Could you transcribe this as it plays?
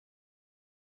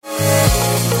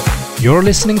You're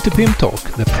listening to PIM Talk,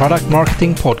 the product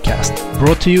marketing podcast,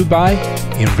 brought to you by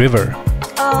InRiver.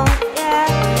 Oh, yeah,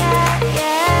 yeah,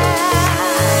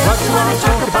 yeah. What you wanna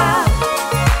talk about?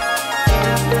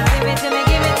 Give it to me,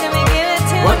 give it to me, give it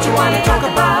to me. What you wanna talk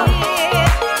about?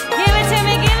 Give it to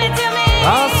me, give it to me.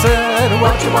 I said,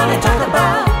 what you wanna talk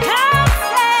about? I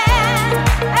said,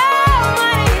 I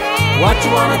wanna hear. What you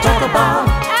wanna talk about?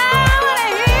 I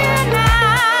wanna hear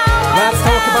now. Let's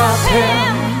talk about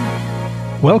PIM.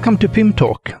 Welcome to PIM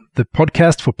Talk, the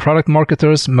podcast for product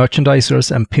marketers,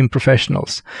 merchandisers, and PIM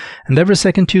professionals. And every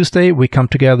second Tuesday, we come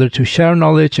together to share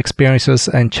knowledge, experiences,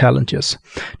 and challenges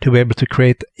to be able to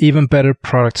create even better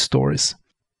product stories.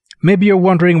 Maybe you're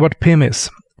wondering what PIM is.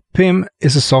 PIM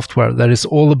is a software that is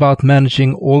all about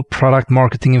managing all product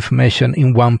marketing information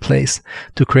in one place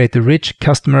to create a rich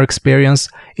customer experience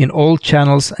in all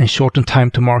channels and shorten time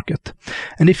to market.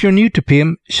 And if you're new to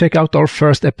PIM, check out our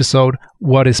first episode,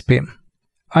 What is PIM?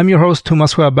 I'm your host,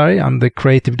 Thomas Sjöberg. I'm the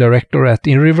creative director at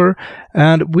InRiver,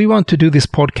 and we want to do this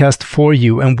podcast for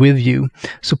you and with you.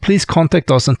 So please contact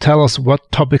us and tell us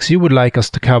what topics you would like us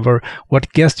to cover,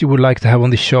 what guests you would like to have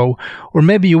on the show, or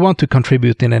maybe you want to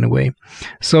contribute in any way.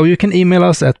 So you can email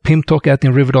us at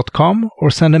pimtalk@inriver.com or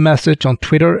send a message on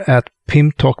Twitter at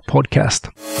PimTalkPodcast.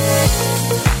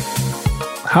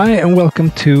 Hi, and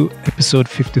welcome to episode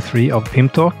 53 of PIM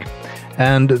Talk.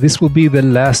 And this will be the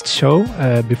last show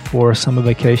before summer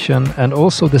vacation, and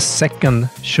also the second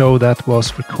show that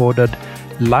was recorded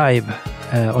live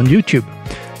on YouTube.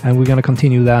 And we're going to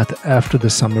continue that after the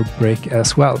summer break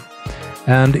as well.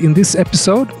 And in this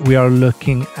episode, we are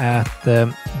looking at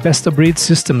the best-of-breed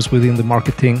systems within the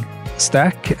marketing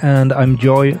stack. And I'm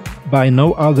joined by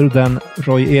no other than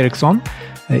Roy Eriksson,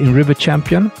 InRiver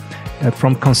champion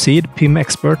from Concede, PIM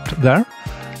expert there.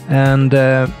 And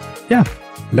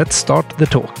let's start the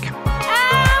talk.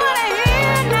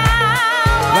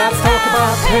 Let's talk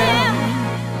about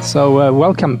PIM. So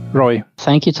welcome, Roy.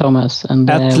 Thank you, Thomas. And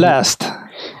At last.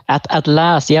 At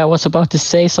last, yeah. I was about to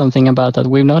say something about that.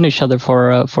 We've known each other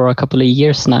for a couple of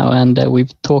years now, and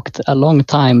we've talked a long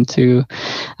time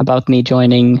about me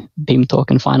joining PIM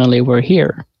Talk, and finally we're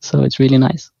here. So it's really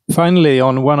nice. Finally,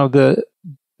 on one of the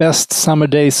best summer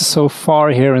days so far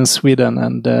here in Sweden,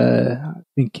 and I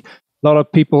think a lot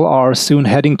of people are soon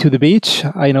heading to the beach.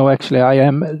 I know, actually, I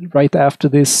am right after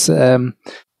this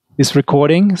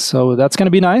recording, so that's going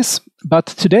to be nice. But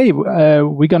today,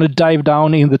 we're going to dive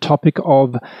down in the topic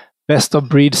of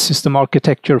best-of-breed system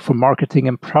architecture for marketing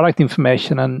and product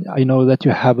information. And I know that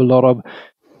you have a lot of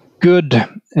good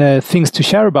things to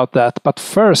share about that. But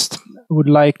first, I would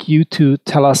like you to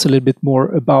tell us a little bit more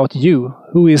about you.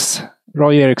 Who is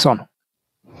Roy Eriksson?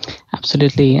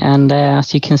 Absolutely. And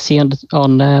as you can see on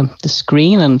the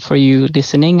screen, and for you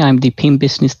listening, I'm the PIM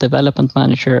Business Development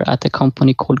Manager at a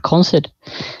company called Concede.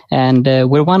 And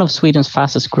we're one of Sweden's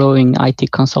fastest growing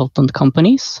IT consultant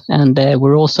companies. And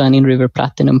we're also an InRiver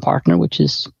Platinum partner, which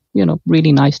is,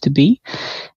 really nice to be.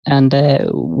 And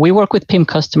we work with PIM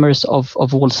customers of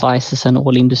all sizes and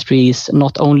all industries,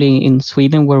 not only in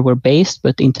Sweden where we're based,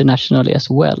 but internationally as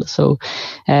well. So,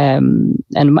 and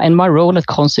my role at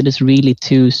Concede is really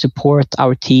to support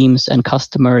our teams and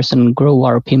customers and grow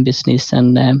our PIM business,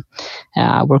 and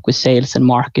work with sales and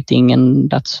marketing. And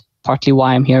that's partly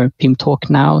why I'm here at PIM Talk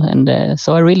now. And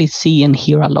so I really see and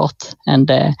hear a lot.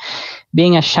 And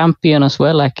being a champion as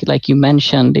well, like you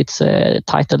mentioned, it's a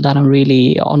title that I'm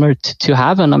really honored to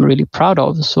have, and I'm really proud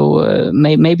of. So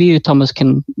maybe you, Thomas,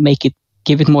 can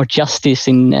give it more justice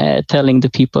in telling the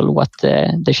people what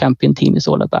the champion team is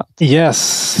all about. Yes.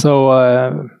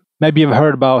 So maybe you've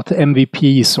heard about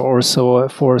MVPs or so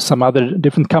for some other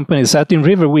different companies. At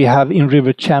InRiver, we have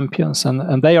InRiver champions,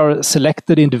 and they are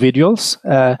selected individuals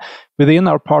within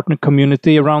our partner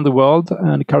community around the world.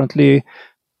 And currently,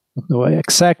 I don't know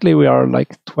exactly, we are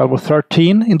like 12 or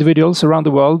 13 individuals around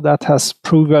the world that has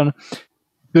proven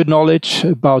good knowledge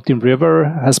about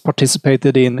InRiver, has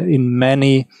participated in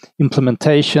many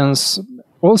implementations.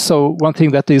 Also, one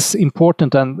thing that is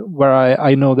important, and where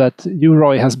I know that you,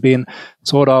 Roy, has been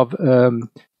sort of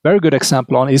very good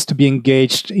example on, is to be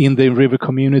engaged in the InRiver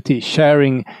community,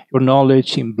 sharing your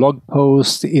knowledge in blog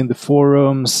posts, in the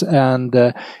forums, and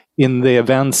in the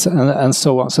events, and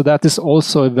so on. So that is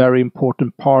also a very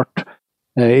important part.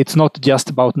 It's not just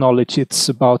about knowledge, it's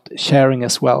about sharing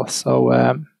as well. So,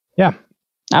 yeah.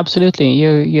 Absolutely.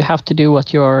 You have to do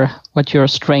what your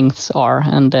strengths are.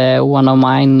 And one of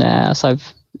mine, as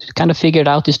I've kind of figured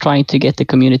out, is trying to get the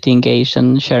community engaged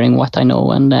and sharing what I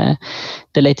know. And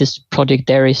the latest project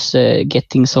there is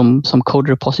getting some code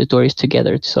repositories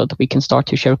together so that we can start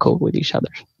to share code with each other.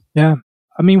 Yeah.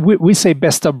 I mean, we say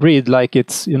best of breed like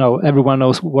it's, everyone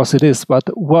knows what it is, but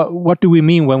what do we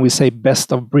mean when we say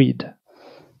best of breed?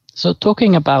 So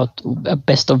talking about a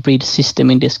best of breed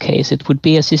system in this case, it would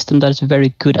be a system that is very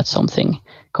good at something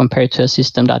compared to a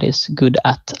system that is good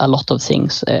at a lot of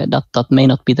things that may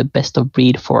not be the best of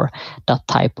breed for that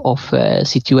type of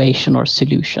situation or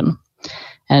solution.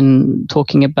 And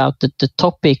talking about the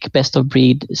topic best of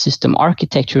breed system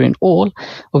architecture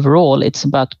overall, it's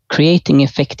about creating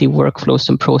effective workflows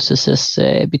and processes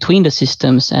between the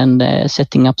systems and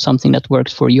setting up something that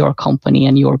works for your company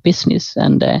and your business,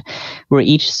 and where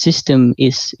each system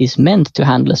is meant to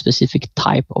handle a specific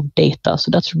type of data.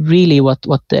 So that's really what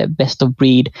the best of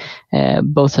breed,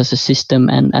 both as a system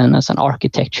and as an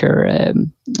architecture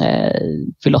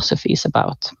philosophy is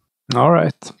about. All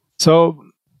right. So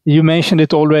you mentioned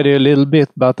it already a little bit,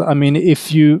 but I mean,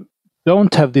 if you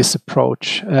don't have this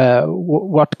approach,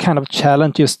 what kind of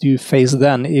challenges do you face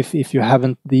then if you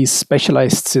haven't these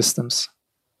specialized systems?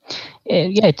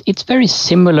 It's very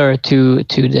similar to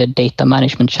the data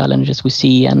management challenges we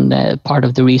see, and part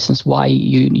of the reasons why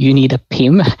you need a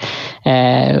PIM,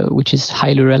 which is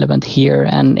highly relevant here.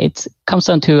 And it comes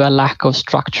down to a lack of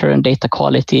structure and data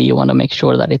quality. You want to make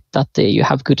sure that you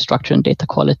have good structure and data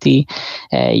quality.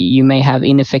 You may have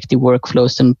ineffective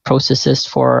workflows and processes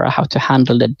for how to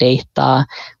handle the data,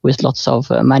 with lots of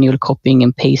manual copying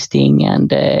and pasting,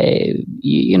 and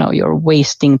you're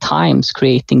wasting times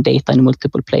creating data in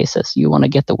multiple places. You want to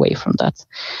get away from that.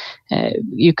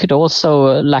 You could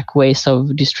also lack ways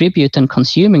of distribute and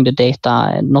consuming the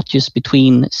data, not just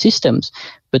between systems,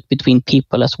 but between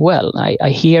people as well. I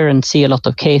hear and see a lot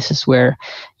of cases where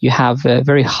you have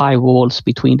very high walls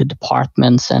between the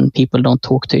departments and people don't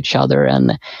talk to each other.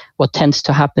 And what tends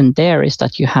to happen there is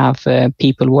that you have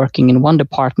people working in one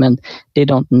department, they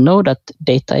don't know that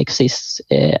data exists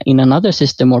in another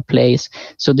system or place.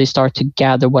 So they start to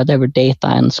gather whatever data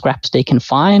and scraps they can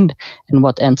find. And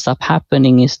what ends up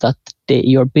happening is that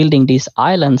you're building these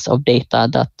islands of data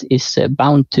that is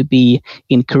bound to be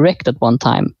incorrect at one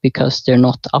time because they're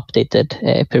not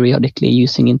updated periodically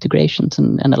using integrations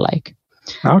and the like.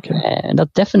 Okay.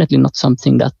 That's definitely not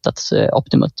something that's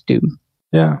optimal to do.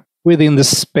 Yeah. Within the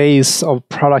space of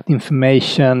product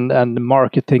information and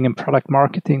marketing and product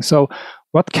marketing. So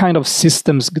what kind of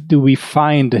systems do we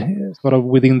find sort of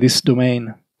within this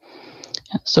domain?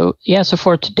 So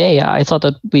for today, I thought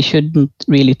that we shouldn't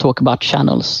really talk about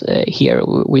channels here.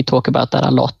 We talk about that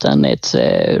a lot, and it's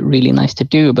really nice to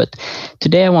do. But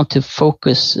today I want to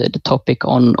focus the topic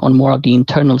on more of the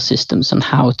internal systems and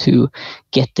how to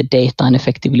get the data and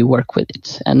effectively work with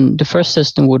it. And the first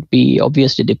system would be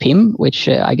obviously the PIM, which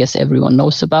I guess everyone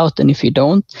knows about. And if you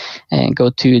don't, go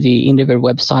to the Indiver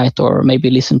website or maybe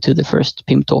listen to the first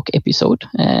PIM Talk episode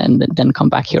and then come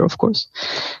back here, of course.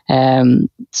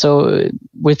 So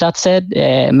with that said,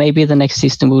 maybe the next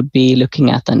system would be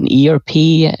looking at an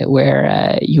ERP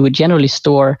where you would generally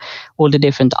store all the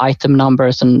different item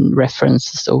numbers and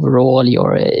references overall,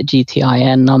 your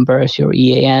GTIN numbers, your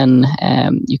EAN.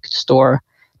 You could store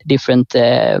the different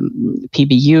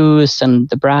PBUs and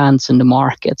the brands and the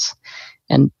markets.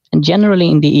 And generally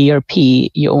in the ERP,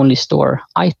 you only store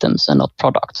items and not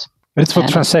products. It's for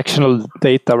transactional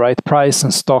data, right? Price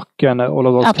and stock and all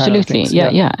of those absolutely, kind of things.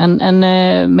 Yeah. And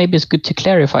maybe it's good to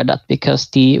clarify that, because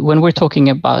when we're talking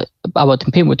about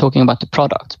the PIM, we're talking about the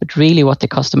product, but really what the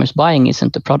customer is buying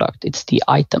isn't the product, it's the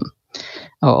item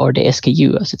or the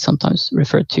SKU as it's sometimes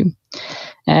referred to.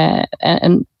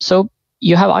 And so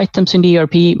you have items in the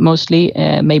ERP mostly,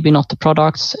 maybe not the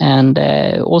products, and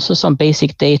also some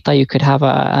basic data. You could have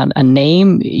a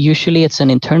name. Usually it's an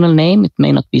internal name. It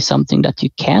may not be something that you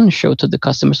can show to the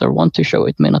customers or want to show.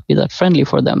 It may not be that friendly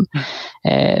for them.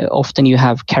 Often you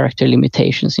have character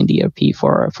limitations in the ERP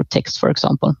for text, for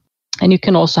example. And you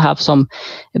can also have some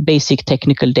basic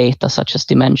technical data such as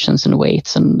dimensions and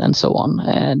weights and so on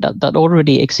that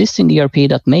already exists in the ERP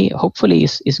that may hopefully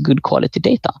is good quality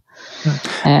data.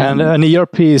 And an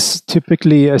ERP is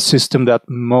typically a system that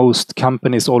most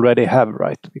companies already have,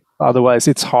 right? Otherwise,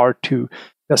 it's hard to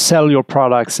sell your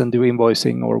products and do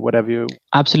invoicing or whatever you...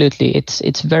 Absolutely.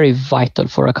 It's very vital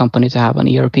for a company to have an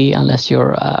ERP, unless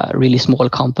you're a really small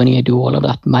company and do all of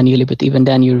that manually. But even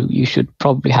then, you should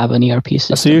probably have an ERP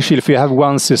system. So usually if you have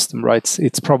one system, right,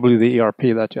 it's probably the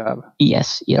ERP that you have.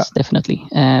 Yes, definitely.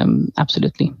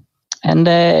 Absolutely.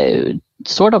 And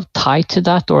sort of tied to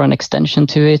that, or an extension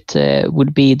to it,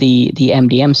 would be the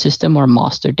MDM system, or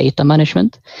Master Data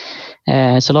Management.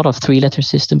 It's a lot of three-letter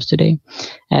systems today.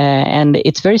 And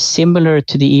it's very similar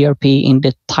to the ERP in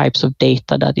the types of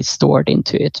data that is stored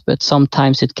into it, but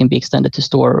sometimes it can be extended to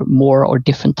store more or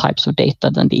different types of data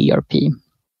than the ERP.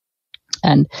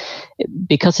 And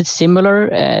because it's similar,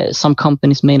 some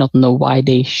companies may not know why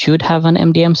they should have an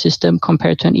MDM system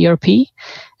compared to an ERP.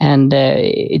 And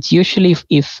it's usually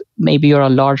if maybe you're a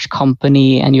large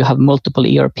company and you have multiple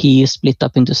ERPs split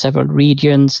up into several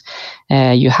regions,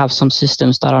 you have some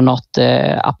systems that are not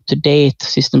up to date,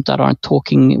 systems that aren't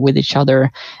talking with each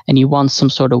other, and you want some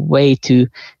sort of way to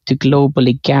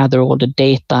globally gather all the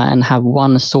data and have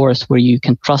one source where you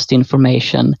can trust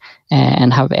information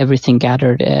and have everything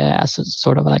gathered as a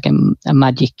sort of like a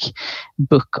magic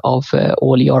book of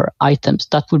all your items.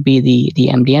 That would be the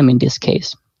MDM in this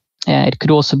case. It could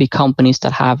also be companies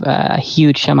that have a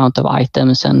huge amount of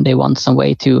items and they want some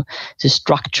way to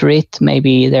structure it.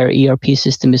 Maybe their ERP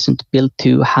system isn't built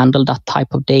to handle that type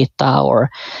of data, or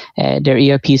their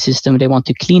ERP system, they want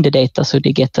to clean the data, so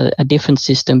they get a different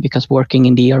system, because working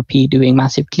in the ERP doing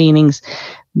massive cleanings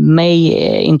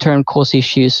may in turn cause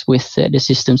issues with the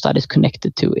systems that is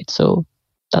connected to it. So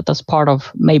that's part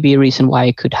of maybe a reason why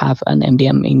you could have an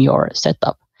MDM in your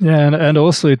setup. Yeah, and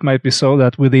also it might be so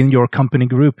that within your company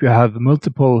group you have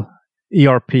multiple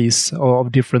ERPs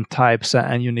of different types,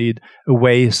 and you need a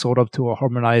way sort of to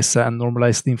harmonize and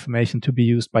normalize the information to be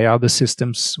used by other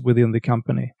systems within the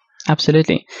company.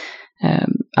 Absolutely.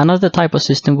 Another type of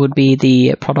system would be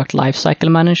the product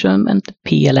lifecycle management,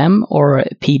 PLM, or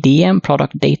PDM,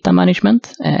 product data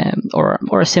management,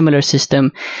 or a similar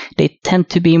system. They tend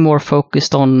to be more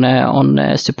focused on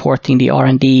supporting the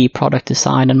R&D, product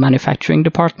design, and manufacturing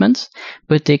departments,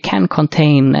 but they can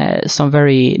contain some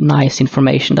very nice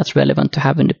information that's relevant to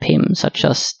have in the PIM, such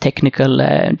as technical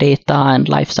data and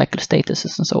lifecycle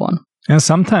statuses and so on. And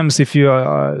sometimes if you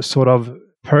are sort of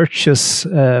purchase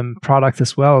product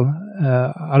as well,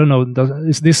 I don't know,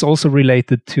 is this also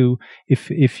related to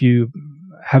if you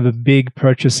have a big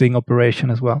purchasing operation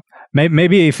as well?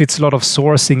 Maybe if it's a lot of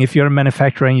sourcing, if you're a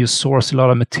manufacturer and you source a lot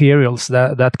of materials,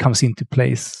 that comes into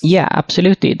place. Yeah,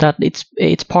 absolutely. That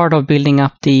it's part of building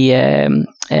up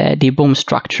the BOM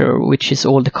structure, which is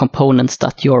all the components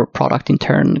that your product in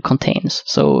turn contains.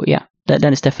 So yeah, that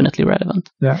is definitely relevant.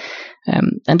 Yeah.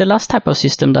 And the last type of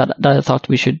system that I thought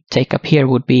we should take up here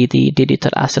would be the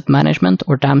digital asset management,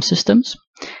 or DAM systems.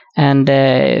 And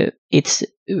it's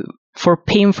for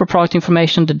PIM, for product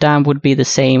information, the DAM would be the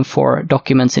same for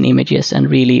documents and images, and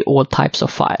really all types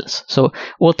of files. So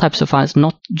all types of files,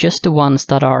 not just the ones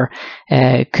that are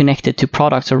connected to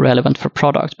products or relevant for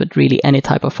products, but really any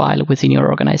type of file within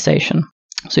your organization.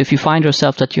 So if you find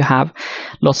yourself that you have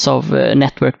lots of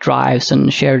network drives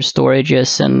and shared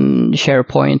storages and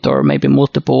SharePoint, or maybe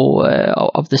multiple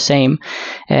of the same,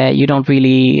 you don't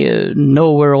really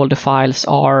know where all the files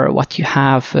are, what you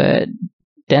have,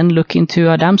 then look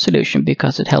into a DAM solution,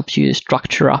 because it helps you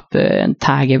structure up and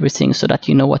tag everything so that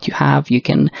you know what you have. You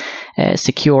can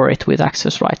secure it with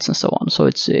access rights and so on. So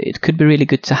it could be really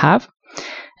good to have.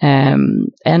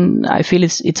 And I feel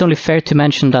it's only fair to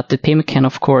mention that the PIM can,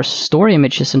 of course, store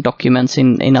images and documents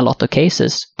in a lot of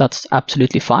cases. That's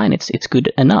absolutely fine. It's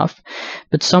good enough.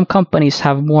 But some companies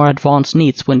have more advanced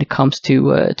needs when it comes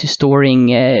to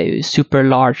storing super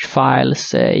large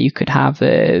files. You could have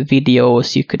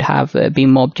videos, you could have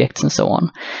BIM objects, and so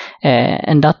on.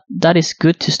 And that is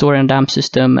good to store in a DAM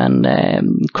system, and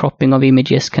cropping of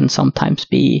images can sometimes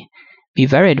be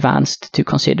very advanced to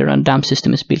consider, and DAM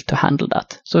system is built to handle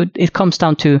that. So it comes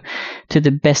down to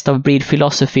the best of breed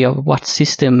philosophy of what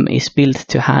system is built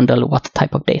to handle what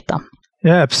type of data.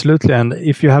 Yeah, absolutely. And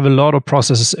if you have a lot of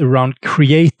processes around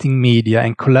creating media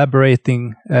and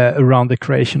collaborating around the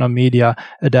creation of media,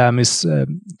 a DAM is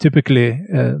typically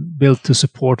built to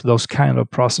support those kind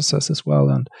of processes as well.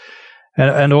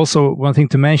 And also one thing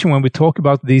to mention when we talk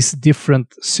about these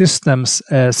different systems,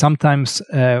 sometimes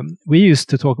we used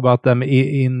to talk about them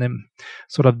in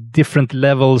sort of different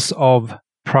levels of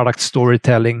product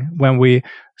storytelling. When we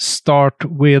start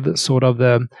with sort of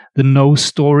the no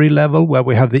story level, where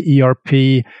we have the ERP,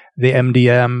 the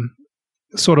MDM,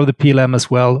 sort of the PLM as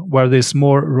well, where there's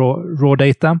more raw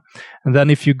data. And then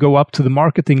if you go up to the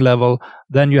marketing level,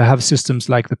 then you have systems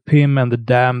like the PIM and the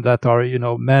DAM that are,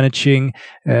 managing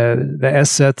the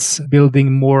assets,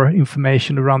 building more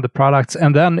information around the products.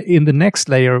 And then in the next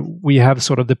layer, we have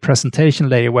sort of the presentation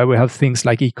layer, where we have things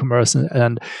like e-commerce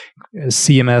and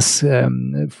CMS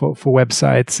for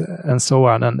websites and so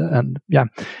on.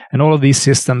 And all of these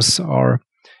systems are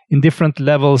in different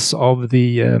levels of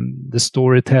the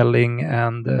storytelling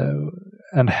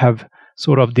and have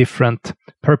sort of different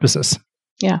purposes.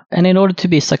 Yeah, and in order to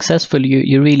be successful,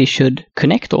 you really should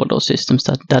connect all those systems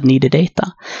that need the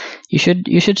data. You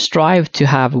should strive to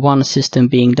have one system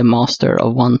being the master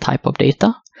of one type of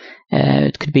data.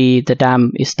 It could be the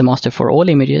DAM is the master for all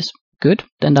images. good.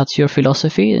 Then that's your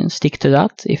philosophy, and stick to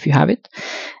that if you have it.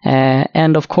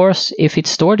 And of course, if it's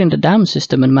stored in the DAM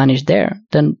system and managed there,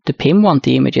 then the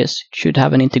PIM1T images should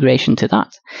have an integration to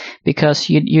that, because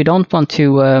you don't want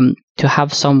to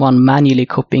have someone manually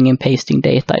copying and pasting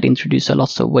data. It introduces a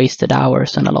lot of wasted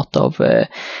hours and a lot of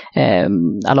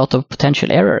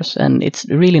potential errors, and it's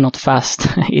really not fast.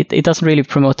 It doesn't really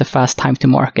promote a fast time to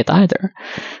market either.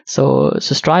 So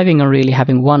striving on really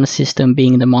having one system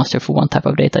being the master for one type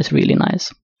of data is really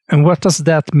nice. And what does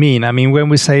that mean? I mean, when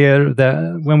we say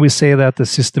that the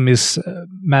system is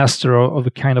master of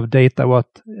a kind of data, what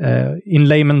in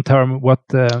layman term, what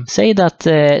say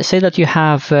that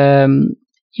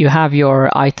you have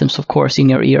your items, of course, in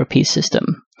your ERP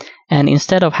system. And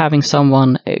instead of having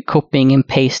someone copying and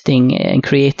pasting and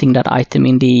creating that item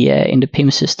in the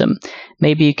PIM system,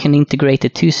 maybe you can integrate the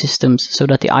two systems so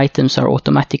that the items are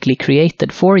automatically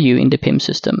created for you in the PIM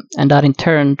system. And that in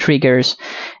turn triggers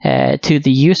to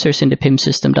the users in the PIM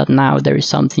system that now there is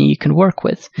something you can work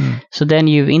with. So then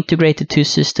you've integrated two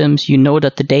systems. You know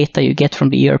that the data you get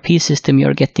from the ERP system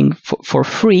you're getting for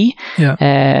free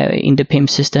in the PIM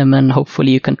system, and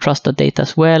hopefully you can trust that data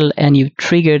as well. And you've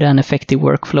triggered an effective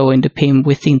workflow in the PIM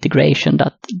with the integration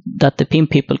that the PIM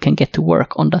people can get to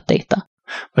work on that data.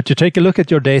 But you take a look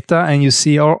at your data and you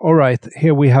see, all right,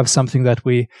 here we have something that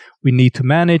we need to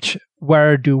manage.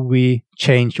 Where do we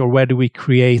change, or where do we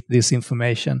create this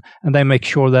information? And then make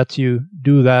sure that you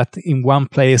do that in one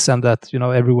place, and that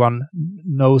everyone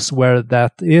knows where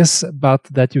that is, but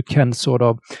that you can sort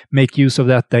of make use of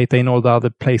that data in all the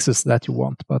other places that you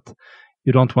want. But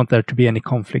you don't want there to be any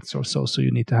conflicts or so you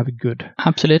need to have a good.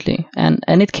 Absolutely. And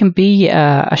it can be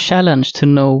a challenge to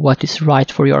know what is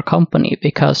right for your company,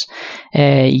 because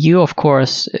you, of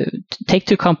course, take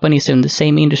two companies in the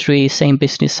same industry, same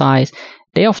business size.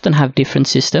 They often have different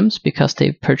systems because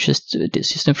they purchased the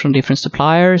system from different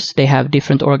suppliers. They have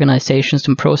different organizations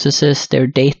and processes. Their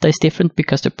data is different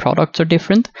because the products are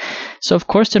different. So of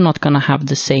course they're not going to have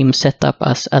the same setup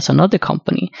as another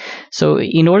company. So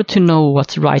in order to know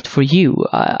what's right for you,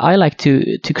 I like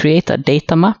to create a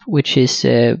data map, which is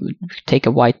take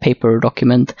a white paper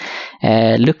document,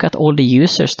 look at all the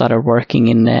users that are working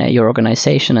in your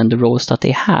organization and the roles that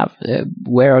they have.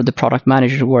 Where are the product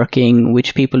managers working?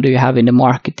 Which people do you have in the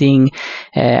marketing?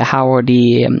 How are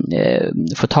the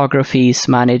photographies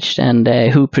managed, and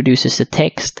who produces the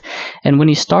text? And when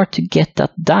you start to get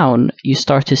that down, you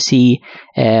start to see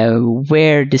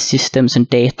where the systems and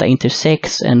data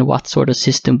intersects, and what sort of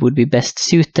system would be best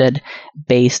suited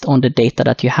based on the data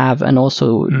that you have, and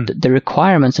also the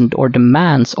requirements or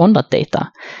demands on that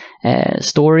data.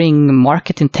 Storing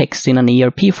marketing text in an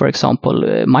ERP, for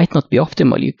example, might not be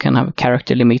optimal. You can have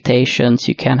character limitations.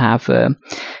 You can have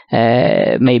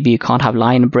maybe you can't have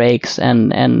line breaks,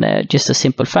 and just a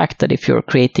simple fact that if you're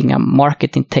creating a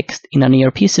marketing text in an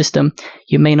ERP system,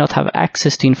 you may not have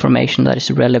access to information that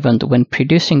is relevant when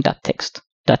producing that text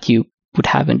that you would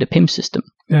have in the PIM system.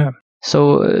 Yeah.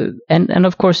 So and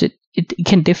of course it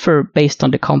can differ based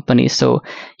on the company. So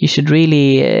you should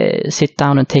really sit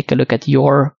down and take a look at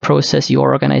your process,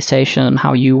 your organization, and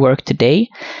how you work today,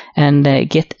 and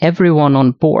get everyone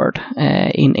on board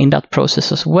in that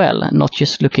process as well, and not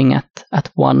just looking at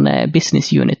one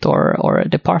business unit or a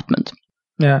department.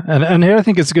 Yeah, and here I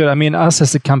think it's good. I mean, us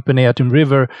as a company at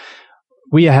River,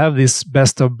 we have this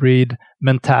best of breed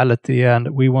mentality, and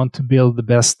we want to build the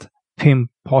best PIM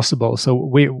possible. So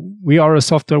we are a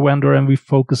software vendor and we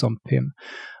focus on PIM.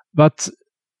 But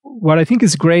what I think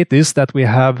is great is that we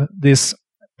have this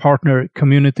partner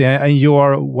community, and you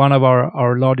are one of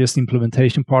our largest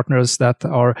implementation partners that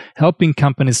are helping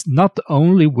companies not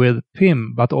only with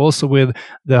PIM, but also with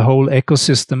the whole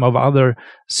ecosystem of other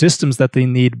systems that they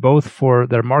need, both for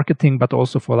their marketing, but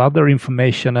also for other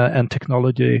information and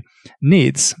technology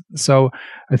needs. So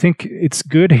I think it's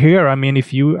good here. I mean,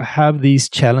 if you have these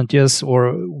challenges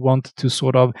or want to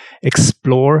sort of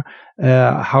explore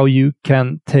how you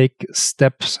can take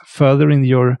steps further in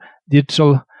your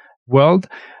digital world,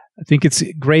 I think it's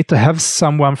great to have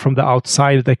someone from the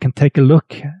outside that can take a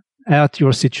look at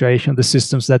your situation, the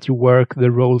systems that you work, the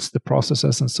roles, the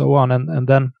processes, and so on. And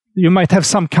then you might have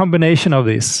some combination of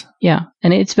this. Yeah,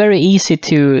 and it's very easy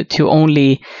to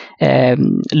only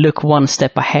look one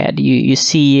step ahead. You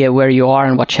see where you are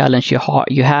and what challenge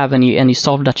you have, and you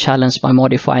solve that challenge by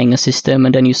modifying a system,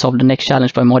 and then you solve the next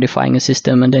challenge by modifying a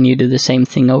system, and then you do the same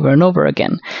thing over and over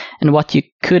again. And what you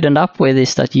could end up with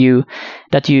is that you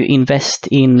invest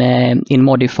in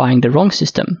modifying the wrong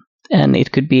system. and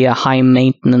it could be a high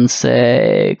maintenance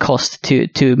cost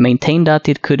to maintain that.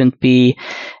 It could be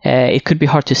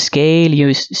hard to scale.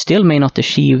 You still may not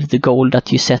achieve the goal that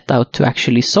you set out to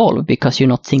actually solve because you're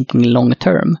not thinking long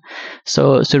term.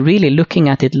 So really looking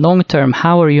at it long term,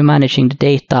 how are you managing the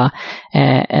data?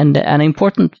 And an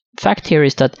important fact here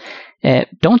is that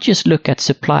don't just look at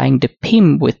supplying the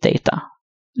PIM with data.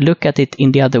 Look at it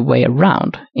in the other way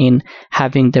around, in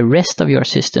having the rest of your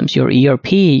systems, your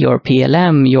ERP, your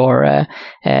PLM, your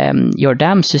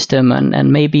DAM system,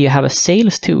 and maybe you have a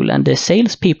sales tool, and the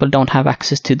salespeople don't have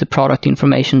access to the product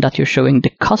information that you're showing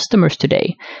the customers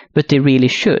today, but they really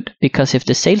should, because if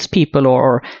the salespeople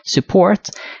or support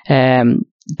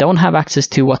don't have access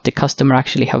to what the customer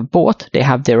actually have bought, they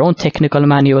have their own technical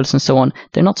manuals and so on,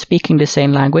 they're not speaking the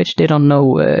same language, they don't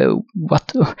know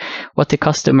what the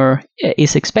customer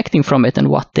is expecting from it and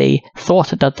what they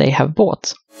thought that they have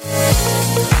bought.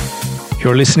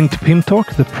 You're listening to PIM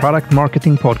Talk, the product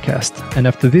marketing podcast. And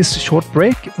after this short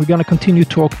break, we're going to continue to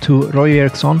talk to Roy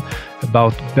Eriksson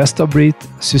about best-of-breed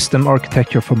system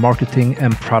architecture for marketing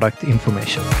and product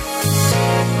information.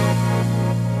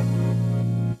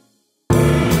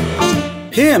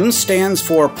 PIM stands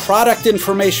for Product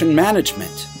Information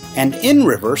Management, and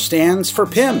InRiver stands for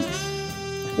PIM.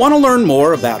 Want to learn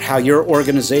more about how your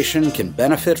organization can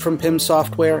benefit from PIM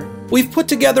software? We've put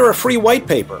together a free white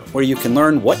paper where you can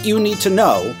learn what you need to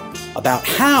know about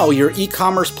how your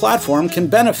e-commerce platform can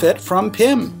benefit from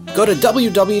PIM. Go to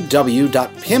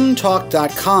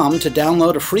www.pimtalk.com to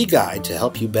download a free guide to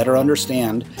help you better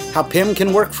understand how PIM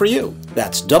can work for you.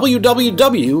 That's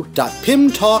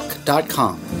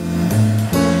www.pimtalk.com.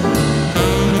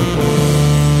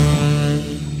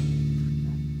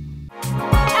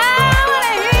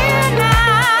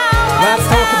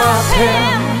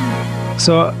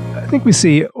 So I think we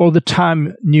see all the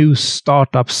time new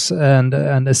startups, and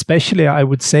especially I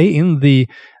would say in the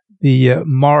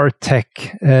MarTech,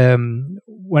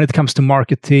 when it comes to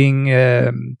marketing,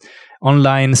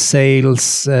 online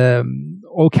sales,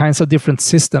 all kinds of different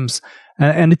systems.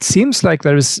 And it seems like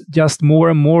there is just more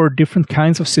and more different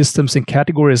kinds of systems and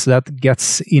categories that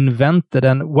gets invented.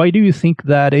 And why do you think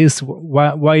that is?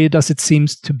 Why does it seem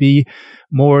to be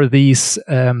more these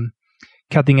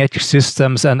cutting-edge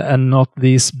systems and not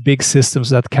these big systems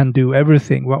that can do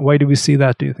everything? Why do we see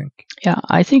that, do you think? Yeah,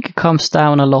 I think it comes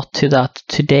down a lot to that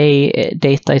today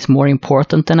data is more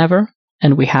important than ever,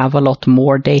 and we have a lot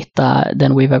more data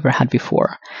than we've ever had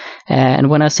before. And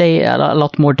when I say a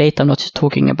lot more data, I'm not just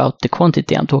talking about the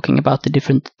quantity, I'm talking about the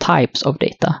different types of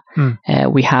data.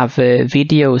 We have product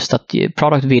videos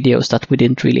that we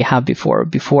didn't really have before.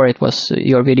 Before it was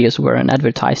your videos were an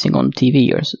advertising on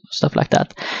TV or stuff like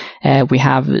that. We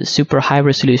have super high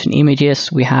resolution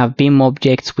images, we have BIM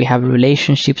objects, we have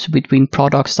relationships between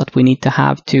products that we need to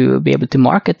have to be able to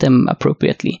market them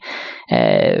appropriately.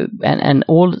 And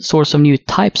all sorts of new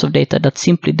types of data that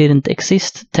simply didn't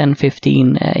exist 10,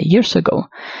 15 years ago.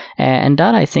 And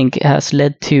that, I think, has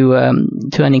led to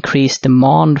an increased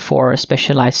demand for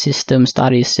specialized systems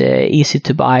that is easy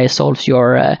to buy, solves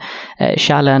your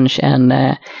challenge, and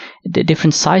the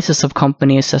different sizes of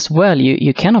companies as well.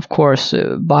 You can, of course,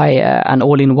 buy an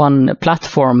all-in-one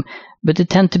platform, but they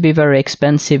tend to be very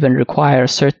expensive and require a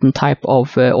certain type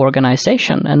of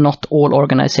organization, and not all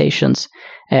organizations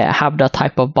have that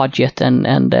type of budget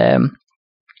and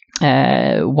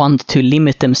want to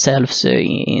limit themselves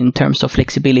in terms of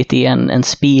flexibility and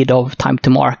speed of time to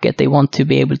market. They want to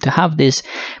be able to have this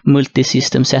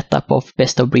multi-system setup of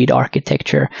best-of-breed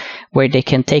architecture where they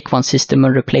can take one system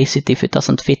and replace it if it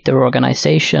doesn't fit their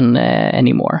organization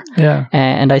anymore. Yeah.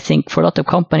 And I think for a lot of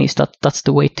companies that's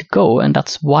the way to go, and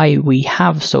that's why we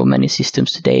have so many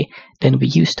systems today than we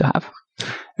used to have.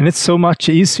 And it's so much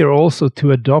easier also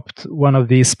to adopt one of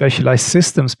these specialized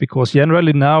systems, because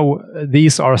generally now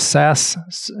these are SaaS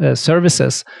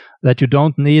services that you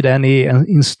don't need any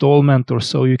installment or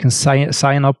so. You can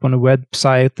sign up on a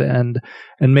website and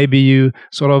maybe you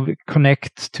sort of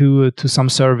connect to some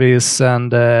service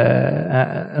and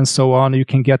so on. You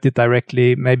can get it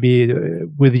directly, maybe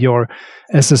with your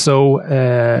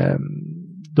SSO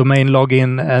domain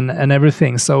login and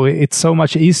everything. So it's so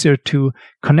much easier to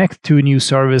connect to a new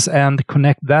service and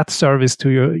connect that service to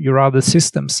your other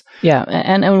systems. Yeah,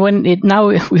 and when now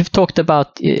we've talked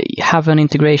about have an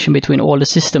integration between all the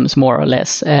systems more or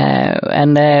less.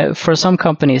 And for some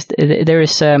companies, there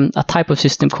is a type of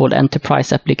system called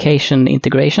Enterprise Application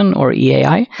Integration, or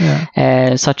EAI,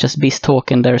 such as BizTalk,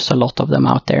 and there's a lot of them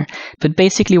out there. But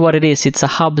basically what it is, it's a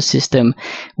hub system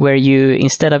where you,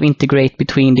 instead of integrate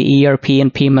between the ERP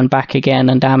and PIM and back again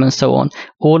and DAM and so on,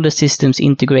 all the systems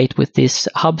integrate with this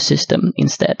hub system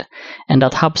instead. And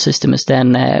that hub system is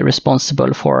then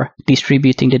responsible for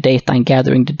distributing the data and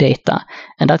gathering the data.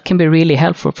 And that can be really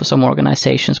helpful for some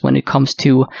organizations when it comes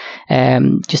to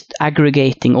just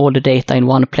aggregating all the data in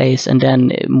one place and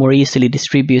then more easily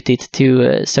distribute it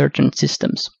to certain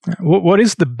systems. What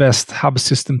is the best hub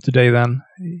system today then,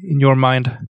 in your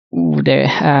mind?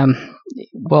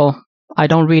 Well, I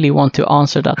don't really want to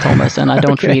answer that, Thomas, and I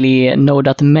don't really know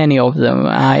that many of them.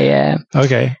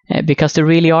 Because there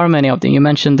really are many of them. You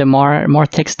mentioned the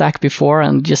MarTech stack before,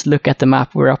 and just look at the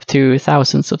map. We're up to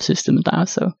thousands of systems now.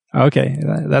 So okay,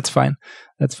 that's fine.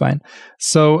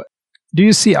 So, do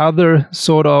you see other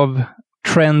sort of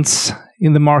trends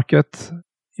in the market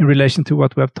in relation to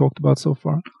what we have talked about so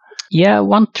far? Yeah,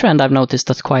 one trend I've noticed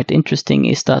that's quite interesting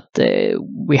is that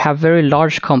we have very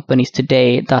large companies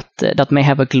today that may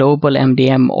have a global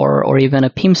MDM or even a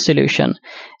PIM solution,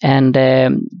 and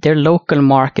their local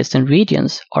markets and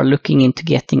regions are looking into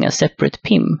getting a separate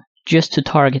PIM just to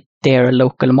target their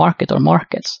local market or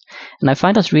markets. And I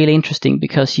find that's really interesting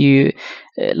because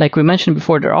like we mentioned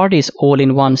before, there are these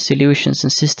all-in-one solutions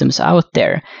and systems out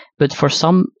there. But for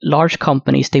some large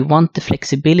companies, they want the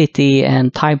flexibility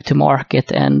and time to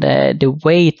market and the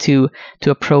way to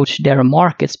approach their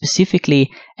market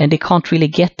specifically. And they can't really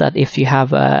get that if you have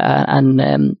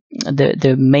the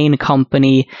main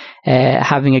company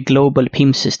having a global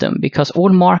PIM system, because all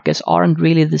markets aren't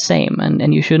really the same.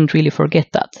 And you shouldn't really forget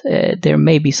that. There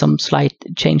may be some slight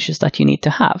changes that you need to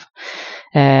have.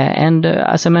 And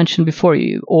as I mentioned before,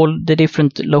 all the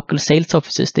different local sales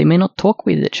offices, they may not talk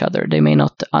with each other. They may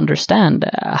not understand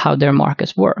how their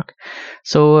markets work.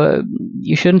 So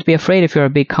you shouldn't be afraid if you're a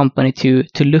big company to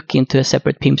look into a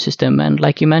separate PIM system. And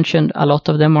like you mentioned, a lot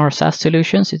of them are SaaS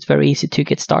solutions. It's very easy to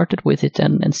get started with it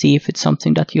and see if it's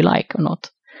something that you like or not.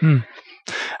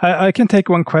 I can take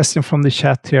one question from the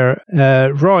chat here.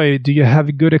 Roy, do you have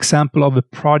a good example of a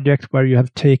project where you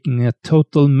have taken a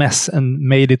total mess and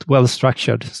made it well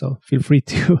structured? So feel free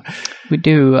to. We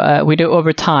do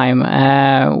over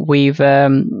time. We've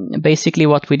basically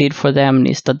what we did for them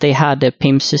is that they had a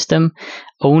PIM system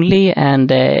only, and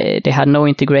they had no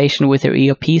integration with their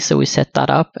ERP, so we set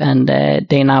that up, and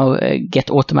they now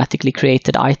get automatically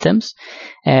created items.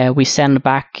 We send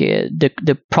back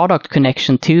the product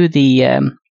connection to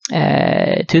the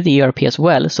ERP as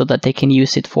well, so that they can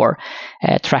use it for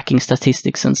tracking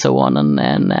statistics and so on,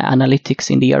 and analytics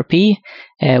in the ERP.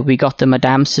 We got them a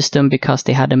DAM system because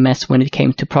they had a mess when it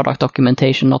came to product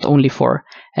documentation, not only for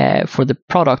the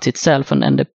product itself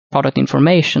and the product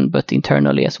information, but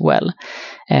internally as well.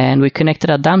 And we connected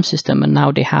a DAM system, and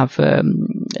now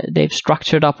they've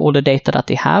structured up all the data that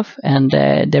they have, and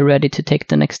they're ready to take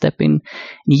the next step in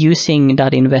using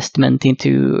that investment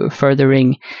into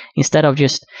furthering. Instead of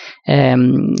just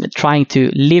trying to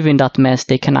live in that mess,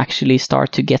 they can actually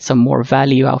start to get some more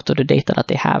value out of the data that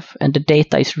they have. And the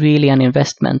data is really an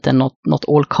investment, and not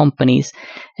all companies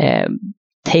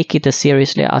take it as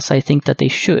seriously as I think that they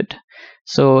should.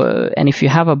 So, and if you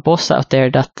have a boss out there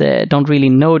that don't really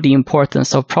know the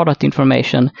importance of product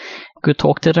information, go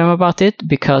talk to them about it,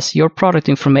 because your product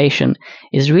information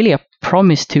is really a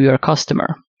promise to your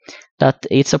customer. That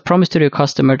it's a promise to your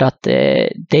customer that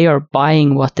they are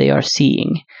buying what they are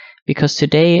seeing. Because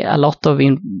today, a lot of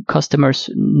customers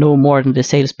know more than the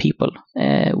salespeople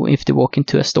if they walk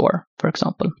into a store, for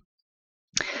example.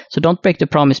 So don't break the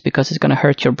promise, because it's going to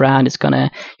hurt your brand.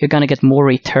 You're going to get more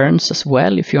returns as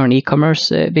well if you're an e-commerce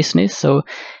business. So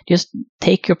just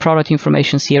take your product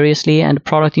information seriously, and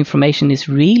product information is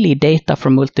really data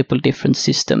from multiple different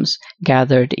systems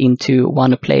gathered into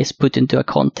one place, put into a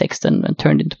context, and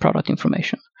turned into product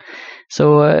information.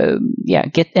 So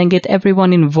get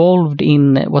everyone involved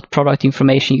in what product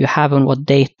information you have and what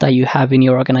data you have in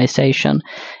your organization,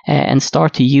 and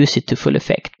start to use it to full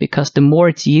effect, because the more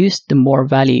it's used, the more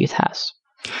value it has.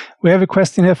 We have a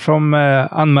question here from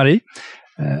Anne-Marie.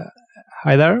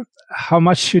 Hi there. How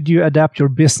much should you adapt your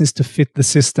business to fit the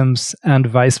systems and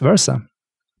vice versa?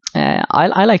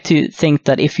 I like to think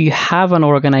that if you have an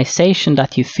organization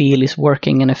that you feel is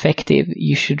working and effective,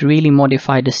 you should really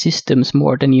modify the systems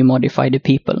more than you modify the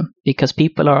people, because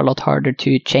people are a lot harder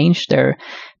to change their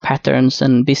patterns,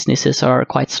 and businesses are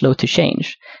quite slow to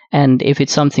change. And if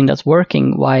it's something that's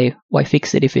working, why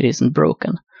fix it if it isn't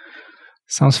broken?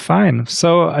 Sounds fine.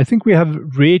 So I think we have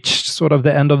reached sort of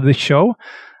the end of the show.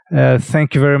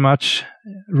 Thank you very much,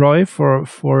 Roy, for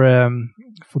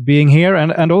being here.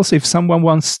 And also, if someone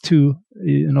wants to,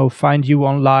 find you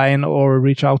online or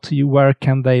reach out to you, where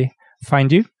can they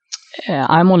find you?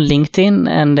 I'm on LinkedIn,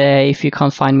 and if you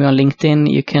can't find me on LinkedIn,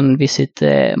 you can visit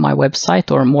my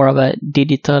website, or more of a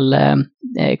digital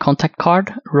contact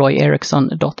card,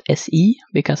 royeriksson.se,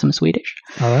 because I'm Swedish.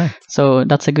 All right. So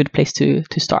that's a good place to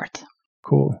start.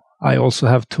 Cool. I also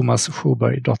have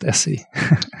thomasschuberg.se.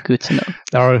 Good to know.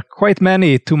 There are quite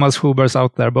many Thomas Schubers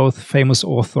out there, both famous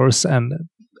authors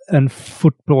and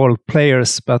football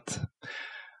players, but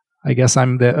I guess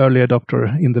I'm the early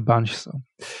adopter in the bunch. So,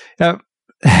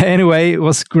 anyway, it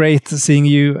was great seeing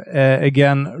you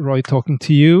again, Roy, talking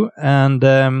to you, and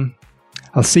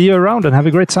I'll see you around and have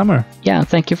a great summer. Yeah,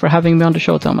 thank you for having me on the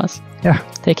show, Thomas. Yeah.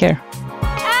 Take care.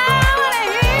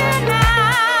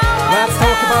 Let's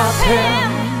talk about Pim.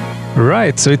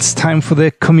 Right, so it's time for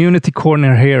the community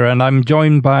corner here, and I'm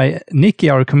joined by Nikki,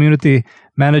 our community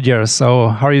manager. So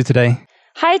how are you today?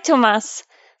 Hi, Thomas.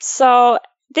 So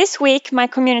this week, my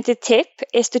community tip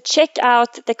is to check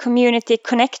out the Community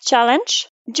Connect Challenge.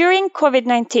 During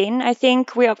COVID-19, I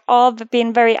think we have all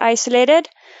been very isolated.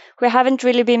 We haven't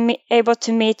really been able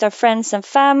to meet our friends and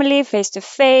family face to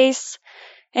face,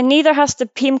 and neither has the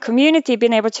PIM community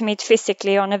been able to meet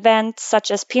physically on events such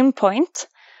as Pinpoint.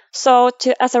 So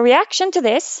as a reaction to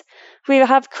this, we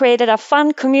have created a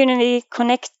fun Community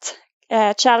Connect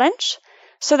challenge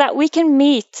so that we can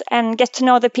meet and get to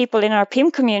know the people in our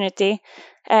PIM community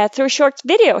through short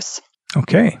videos.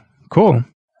 Okay, cool.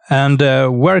 And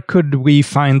where could we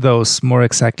find those more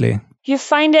exactly? You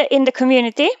find it in the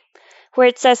community where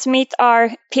it says Meet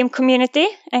Our PIM Community,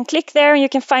 and click there and you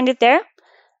can find it there.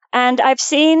 And I've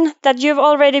seen that you've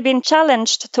already been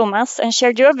challenged, Thomas, and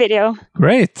shared your video.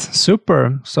 Great,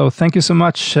 super. So thank you so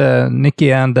much,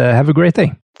 Nikki, and have a great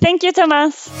day. Thank you,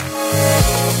 Thomas.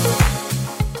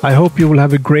 I hope you will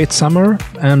have a great summer,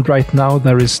 and right now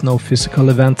there is no physical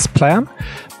events planned,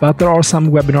 but there are some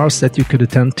webinars that you could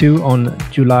attend to. On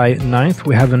July 9th,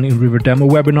 we have an In-River demo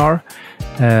webinar.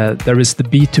 There is the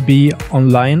B2B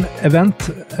online event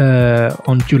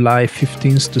on July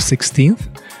 15th to 16th.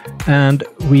 And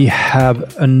we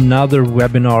have another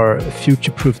webinar,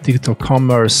 Future-Proof Digital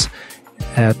Commerce,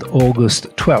 at August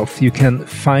 12th. You can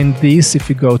find these if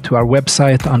you go to our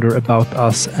website under About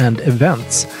Us and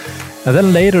Events. And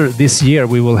then later this year,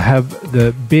 we will have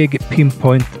the big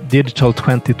Pinpoint Digital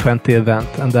 2020 event,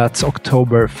 and that's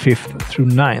October 5th through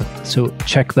 9th. So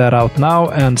check that out now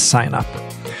and sign up.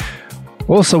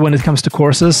 Also, when it comes to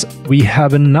courses, we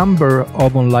have a number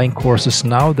of online courses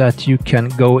now that you can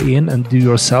go in and do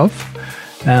yourself.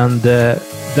 And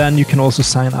then you can also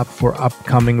sign up for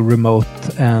upcoming remote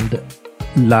and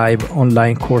live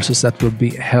online courses that will be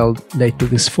held later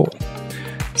this fall.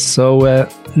 So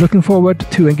looking forward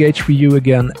to engage with you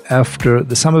again after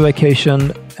the summer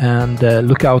vacation, and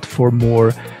look out for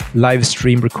more live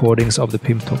stream recordings of the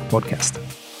PIM Talk podcast.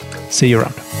 See you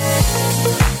around.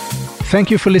 Thank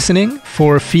you for listening.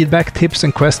 For feedback, tips,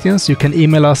 and questions, you can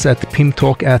email us at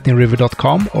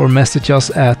pimtalk@inriver.com or message us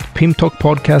at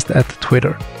pimtalkpodcast at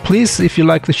Twitter. Please, if you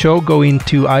like the show, go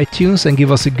into iTunes and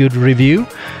give us a good review.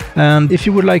 And if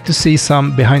you would like to see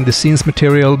some behind-the-scenes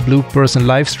material, bloopers, and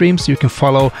live streams, you can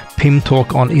follow PIM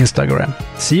Talk on Instagram.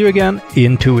 See you again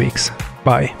in 2 weeks.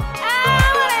 Bye.